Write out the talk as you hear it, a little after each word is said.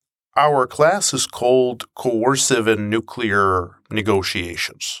Our class is called Coercive and Nuclear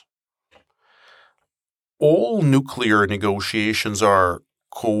Negotiations. All nuclear negotiations are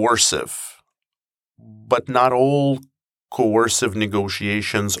coercive, but not all coercive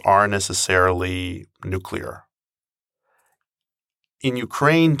negotiations are necessarily nuclear. In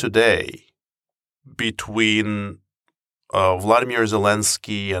Ukraine today, between Vladimir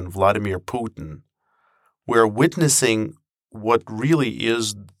Zelensky and Vladimir Putin, we're witnessing what really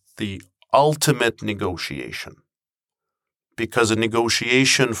is the ultimate negotiation. Because a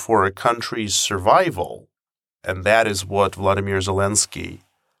negotiation for a country's survival, and that is what Vladimir Zelensky,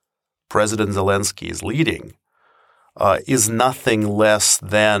 President Zelensky, is leading, is nothing less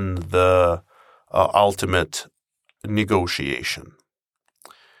than the ultimate negotiation.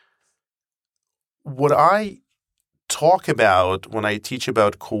 What I talk about when I teach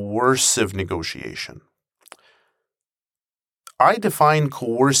about coercive negotiation, I define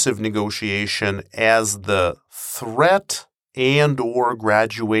coercive negotiation as the threat and/or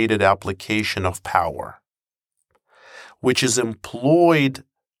graduated application of power, which is employed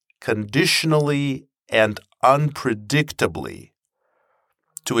conditionally and unpredictably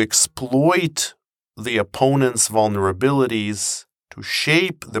to exploit the opponent's vulnerabilities, to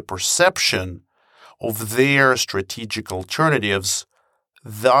shape the perception of their strategic alternatives,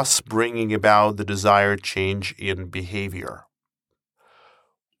 thus bringing about the desired change in behavior.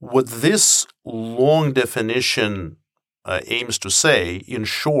 What this long definition aims to say, in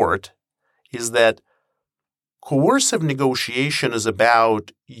short, is that coercive negotiation is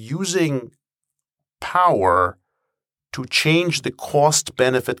about using power to change the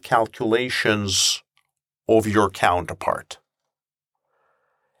cost-benefit calculations of your counterpart.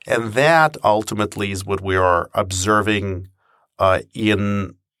 And that ultimately is what we are observing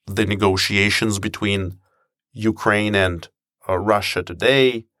in the negotiations between Ukraine and Russia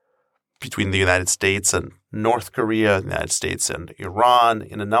today, between the United States and North Korea, the United States and Iran,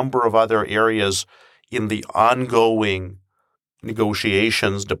 in a number of other areas in the ongoing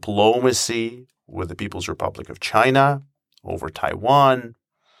negotiations, diplomacy with the People's Republic of China over Taiwan.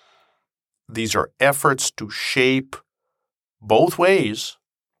 These are efforts to shape both ways,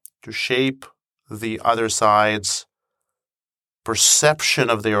 to shape the other side's perception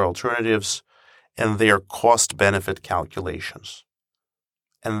of their alternatives and their cost-benefit calculations.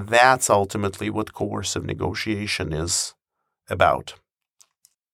 And that's ultimately what coercive negotiation is about.